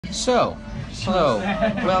So, hello,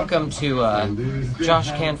 welcome to Josh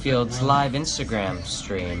Canfield's live Instagram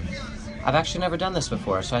stream. I've actually never done this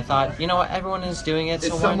before, so I thought, you know what, everyone is doing it,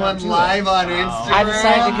 so why not do it? live on Instagram? I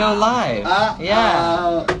decided to go live.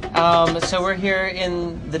 Yeah. So we're here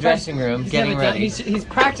in the dressing room getting ready. He's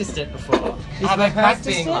practiced it before. Have I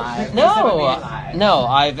practiced it? Live. No,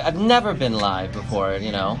 I've never been live before,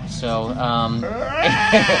 you know. So here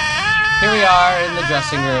we are in the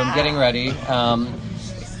dressing room getting ready.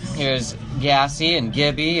 Here's Gassy and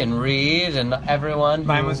Gibby and Reed and everyone.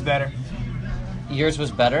 Mine was better. Yours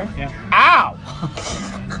was better? Yeah.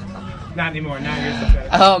 Ow! Not anymore. Now yours is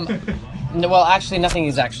better. No, well, actually, nothing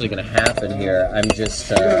is actually going to happen here. I'm just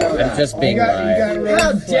being live.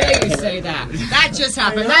 How dare you say that? That just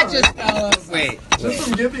happened. That just fell over. Wait.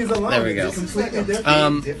 There we go. Completely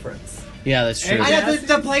difference. Yeah, that's true.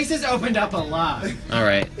 The place has opened up a lot. All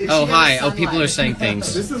right. Oh, hi. Oh, people are saying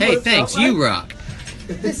things. Hey, thanks. You rock.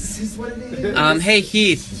 This is what it is. Hey,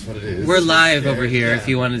 Heath. We're live over here. If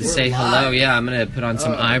you wanted to say hello, yeah, I'm going to put on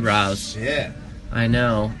some eyebrows. Yeah. I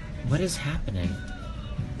know. What is happening?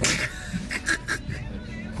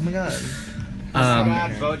 Oh my god.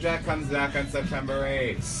 BoJack comes back on September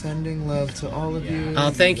 8th. Sending love to all of you. Oh,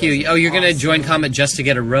 thank you. Oh, you're going to join Comet just to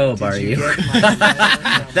get a robe, are you?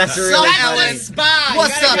 That's really Ellen.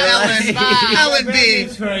 What's up, Ellen? Ellen B.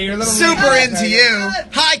 Super into you.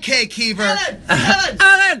 Hi, Kay Keever.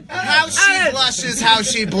 Ellen! How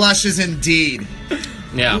she blushes indeed.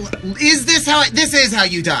 Yeah. This is how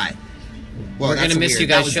you die. Well, We're going to miss you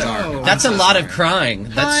guys. That's a lot of crying.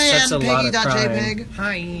 That's a lot of crying.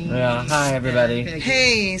 Hi. Yeah, hi everybody.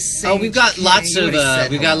 Hey, Oh, we've got lots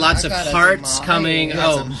of hearts coming.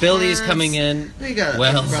 Oh, Billy's coming in. We got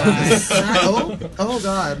well, oh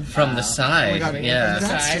god. From the side. Oh yeah.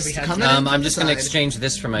 That's just coming I'm just going to exchange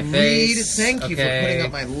this for my face. Reed, thank you for putting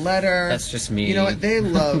up my letter. That's just me. You know what? They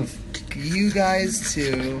love you guys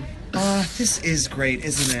too. This is great,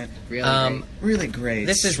 isn't it? Really great.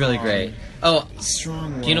 This is really great. Oh,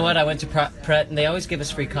 strong. Do you know what? I went to Pret, and they always give us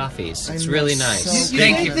free coffees. It's really nice. So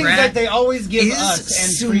Thank you, Brett. That they always give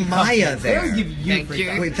us and free Sumaya coffee. there? They always give you free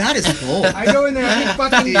coffee. Wait, that is cool. I go in there every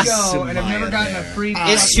fucking Is show, and I've never Sumaya gotten a there? free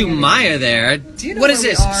coffee. Is Sumaya there? Do you know What where is we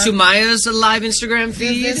this? are? Sumaya's a live Instagram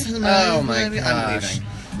feed? Is this Oh my I'm gosh.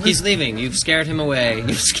 leaving. He's leaving. You've scared him away.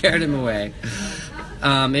 You've scared him away.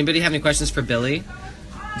 Anybody have any questions for Billy?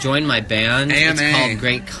 Join my band. AMA. It's called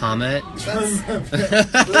Great Comet.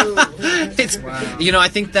 It's, you know, I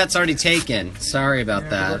think that's already taken. Sorry about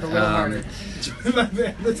that.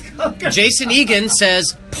 Jason Egan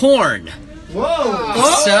says porn. Whoa!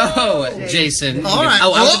 So, Jason. All right.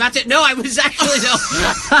 Oh, I was about to. No, I was actually. No.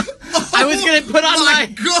 I was going to put on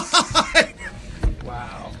my god.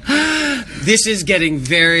 Wow. This is getting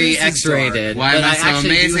very X-rated. Why am I so actually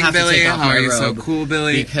do amazing, have to Billy? take off How my are you so robe cool,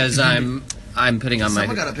 Billy? Because I'm putting on Someone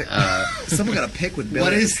my. got to pick. Someone got to pick with Billy.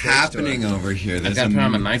 What at is the stage happening door. over here? I've got to put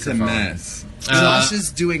on my It's a microphone. mess. Josh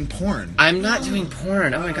is doing porn. I'm not doing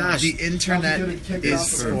porn. Oh my gosh. The internet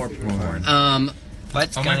is for porn.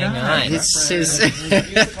 What's going on? This is.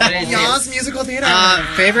 Yas musical theater.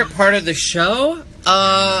 Favorite part of the show?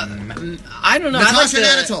 I don't know. Natasha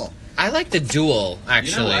Anatol. I like the duel,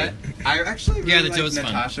 actually. You know what? I actually really the like duel's fun.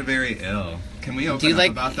 Natasha very ill. Can we Do open you up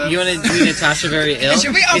like? about this? You want to do Natasha very ill?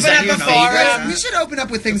 Should we Is open that up your a favorite? forum? We should open up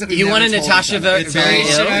with things that we You want a Natasha very Should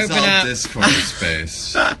ill? open up- Discord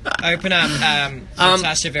space. Open up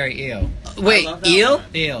Natasha very ill. Wait, eel?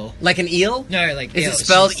 Ill. Like an eel? No, like Is ill. it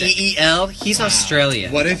spelled She's EEL? He's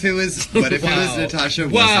Australian. What if it was? What if it was Whoa. Natasha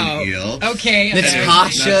was Whoa. an eel? Okay.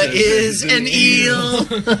 Natasha is an eel.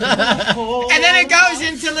 And then it goes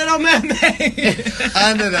into Little Mermaid.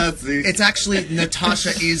 It's actually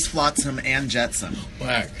Natasha is Flotsam and Jetsam.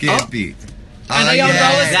 Get beat. Are they on roller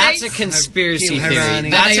That's a skates? conspiracy Hi, theory. Ronnie.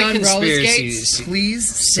 That's Are they a on roller conspiracy. skates?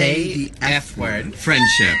 Please say the F word.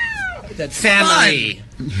 Friendship. Family.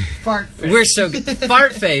 Fart. We're so good.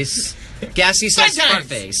 Fart face. Gassy says Sometimes. fart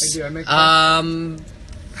face. I make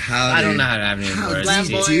How I don't know how to have any words. How to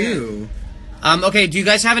do use. you? Okay, do you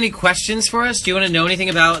guys have any questions for us? Do you want to know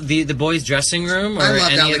anything about the boys' dressing room or I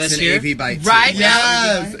love any of Alex us and here? AV Bite. Right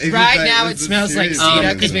Yes. now, If right you now fight it with smells like the cedar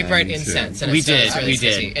series, because we brought me too. incense. And We it smells did, really we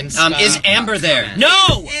sexy. did. And Is Amber there? No!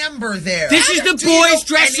 Amber there. This is the Do you know boys'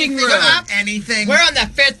 dressing anything room. about Anything? We're on the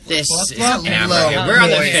fifth. This is Hello, Amber. here. We're on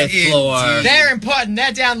the boys. 5th floor. They're important.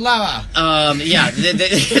 They're down lower. Yeah,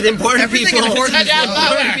 the important Everything people. important is down lower. lower.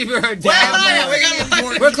 Important people are Where down. are you? lower. We got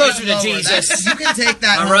Important We're closer is to lower. Jesus. That's- You can take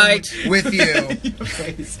that All home right. with you.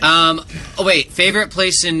 Oh wait, favorite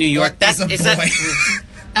place in New York. What is a Is that boy?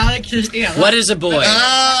 Alex is What is a boy? No.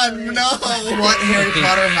 What Harry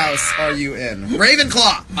Potter house are you in?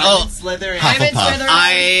 Ravenclaw. Oh, Slytherin. Hufflepuff.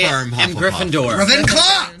 I Firm am Hufflepuff. Gryffindor.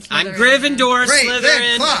 Ravenclaw. I'm Gryffindor,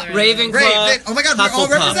 Slytherin, Ravenclaw. Oh my God, we're all Hufflepuff.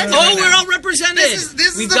 represented. Oh, we're all represented. This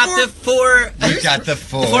is We've the got four- the four. We've got the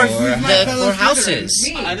four. The four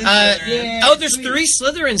houses. Oh, there's 3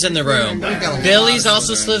 Slytherins in the room. Billy's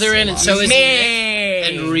also Slytherin, and so is me.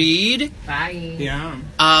 And Reed.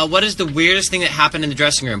 Yeah. What is the weirdest thing that happened in the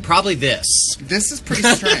dressing room? Probably this. This is pretty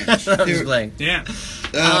strange. I'm just playing. Yeah.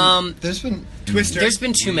 There's been There's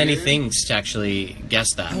been too many things to actually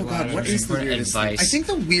guess that. Oh God, what is the weirdest thing? advice? I think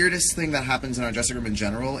the weirdest thing that happens in our dressing room in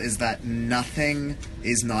general is that nothing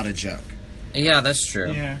is not a joke. Yeah, that's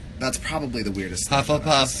true. Yeah. That's probably the weirdest thing.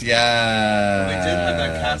 Hufflepuff, yeah. We did have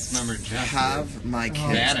that cast member, Jeff. Have my kids.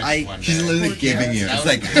 Vanished one She's day. literally giving you. It's That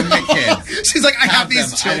like, was- give me kids. She's like, I have Have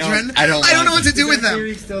these them. children. I don't know want what to do with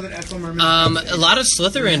them. A lot of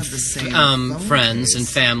Slytherin have the same friends and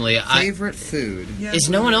family. Favorite food. Is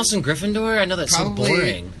no one else in Gryffindor? I know that's Probably- so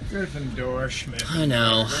boring. Gryffindor, Schmidt. I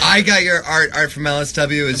know. I got your art from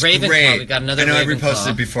LSW. It's Ravenclaw, great. we got another I know I Ravenclaw.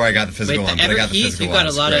 reposted it before I got the physical one, but I got the Heath, physical you've got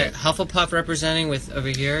one. a lot It's of Hufflepuff representing with over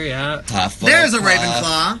here, yeah. Hufflepuff. There's a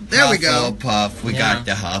Ravenclaw. There we go. Hufflepuff. We Yeah. got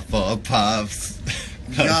the Hufflepuffs.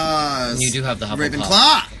 Yes. You do have the Hufflepuff.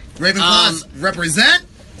 Ravenclaw. Ravenclaws represent.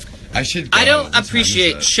 I should go. I don't What time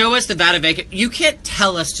appreciate. is it? Show us the Vatican. You can't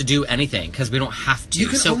tell us to do anything because we don't have to. You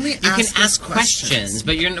can so only you can ask us ask questions,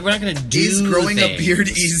 but we're not going to do. Is growing a things. beard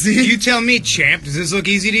easy? You tell me, champ. Does this look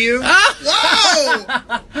easy to you?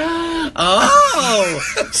 Whoa! Oh,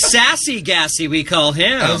 sassy gassy, we call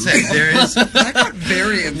him. I was saying, there is That got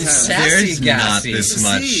very intense. Sassy there's not gassy. this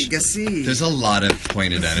much. Gassi. There's a lot of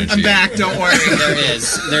pointed energy. I'm back. Don't worry.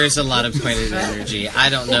 There's a lot of pointed energy. I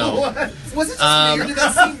don't know. Was it just me, or did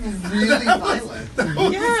that seem really violent?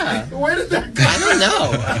 Yeah, Where did that go? I don't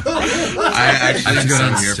know. I actually I go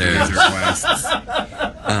am here for these downstairs. requests.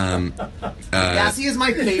 Gassi is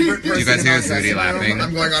my favorite person. you guys in hear our Zudi dressing room. laughing?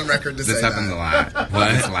 I'm going on record to This say happens a that. lot.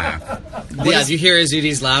 What? This laugh. Yeah, do you hear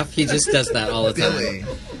Azudi's laugh? He just does that all the time. Billy,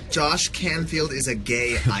 Josh Canfield is a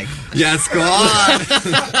gay icon. Yes, go on.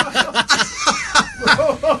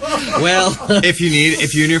 Well, if you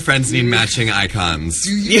and your friends need matching icons,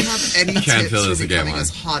 Do you have any tips Canfield for is a gay becoming one. as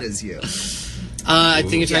hot as you? I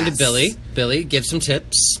think it's time to Yes. Billy. Billy, give some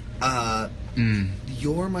tips.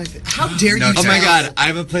 You're my. How dare you? Oh my tell- God, I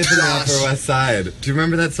have a place in the Josh. Upper West Side. Do you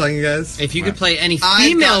remember that song, you guys? If you could play any I've got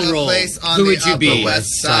female a role, place on who the would you Upper be? West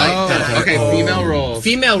Side. Oh, okay. Female roles.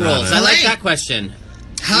 Female roles. I like Helene. that question.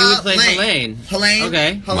 You would play Helene. Helene.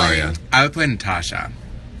 Okay. Helene. Mario. I would play Natasha.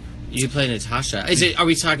 You play Natasha. Are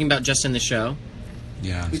we talking about just in the show?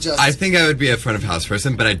 Yeah. We just I think I would be a front of house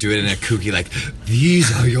person, but I do it in a kooky, like,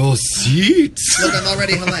 these are your seats. look. I'm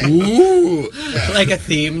already Helene. Ooh. Like a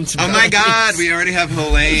themed. Oh my God, we already have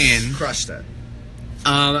Helene. Crushed it.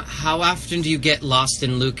 How often do you get lost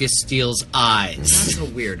in Lucas Steele's eyes? That's a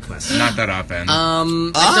weird question. Not that often.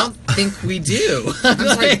 I don't think we do. I'm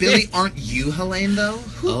sorry, Billy. Aren't you Helene though?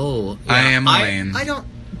 Oh, I am Helene. I don't.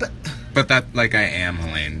 But But that, like, I am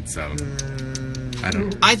Helene, so. I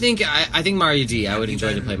don't. I think Maria D. I would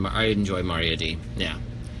enjoy to play. I enjoy Maria D. Yeah.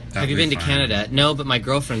 Have you been to Canada? No, but my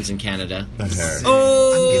girlfriend's in Canada. The hair.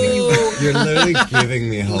 Oh, You're literally giving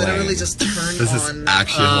me Helene. literally just turned This is on.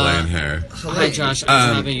 actually Helene hair. Hi, Josh.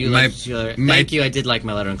 I'm having you my- like Sheila. my- Thank you. I did like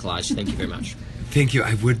my letter and collage. Thank you very much. Thank you.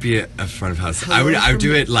 I would be a front of house. Hello I would from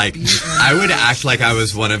do it like I would act like I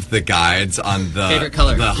was one of the guides on the Favorite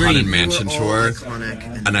color? the Green. Haunted You Mansion were all tour,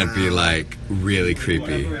 iconic and I'd be like really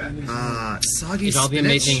creepy. soggy It'd all be spinach.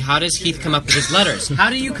 amazing. How does Heath come up with his letters? How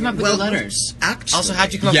do you come up with the letters? Actually, Also,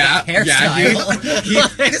 how'd you come up Yeah, with the hairstyle?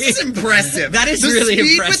 yeah, this is impressive. That is the really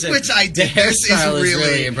speed impressive. with which I The did this hairstyle is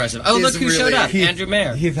really impressive. Oh, look who showed up. Heath, Andrew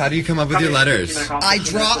Mayer. Heath, how do you come up with your letters? I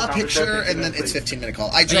draw a picture and then it's 15-minute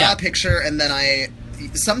call. I draw Yeah. a picture and then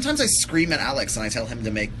sometimes I scream at Alex and I tell him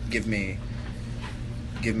to give me.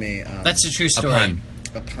 That's a true A story. pun.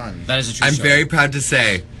 a pun. That is a true I'm story. very proud to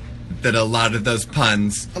say that a lot of those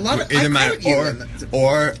puns A lot were of- either I mine credit you in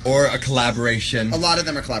that. or a collaboration. A lot of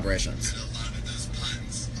them are collaborations.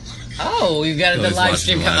 Oh, we've got the Billy's live watching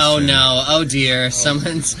stream. the live Oh stream. no! Oh dear!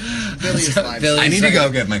 Someone's. Billy is live. Billy's I need to like- go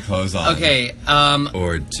get my clothes on. Okay.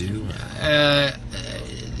 Or do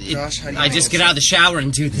Josh, how do you I just get out of the shower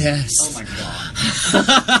and do this. Oh my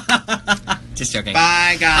god. Just joking.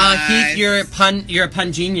 Bye, guys. Heath, you're a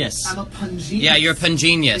pun genius. I'm a pun genius. Yeah, you're a pun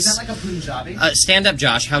genius. Is that like a Punjabi? Stand up,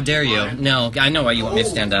 Josh. How dare you? No, I know why you want me to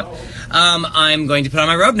stand up. I'm going to put on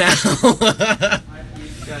my robe now.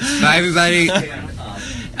 Bye, everybody.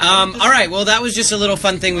 All right. Well, that was just a little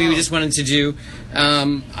fun thing we just wanted to do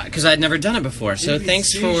because I'd never done it before. So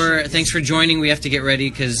thanks for joining. We have to get ready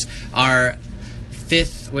because our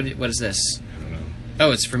fifth. What is this?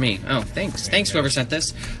 Oh, it's for me. Oh, thanks. Thanks, whoever sent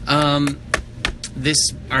this.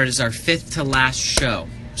 This art is our fifth to last show.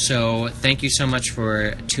 So thank you so much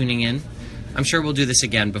for tuning in. I'm sure we'll do this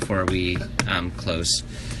again before we close.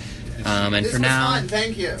 And for now,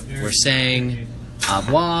 thank you. We're saying au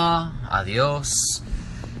revoir, adios,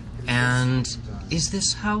 and is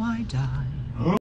this how I die?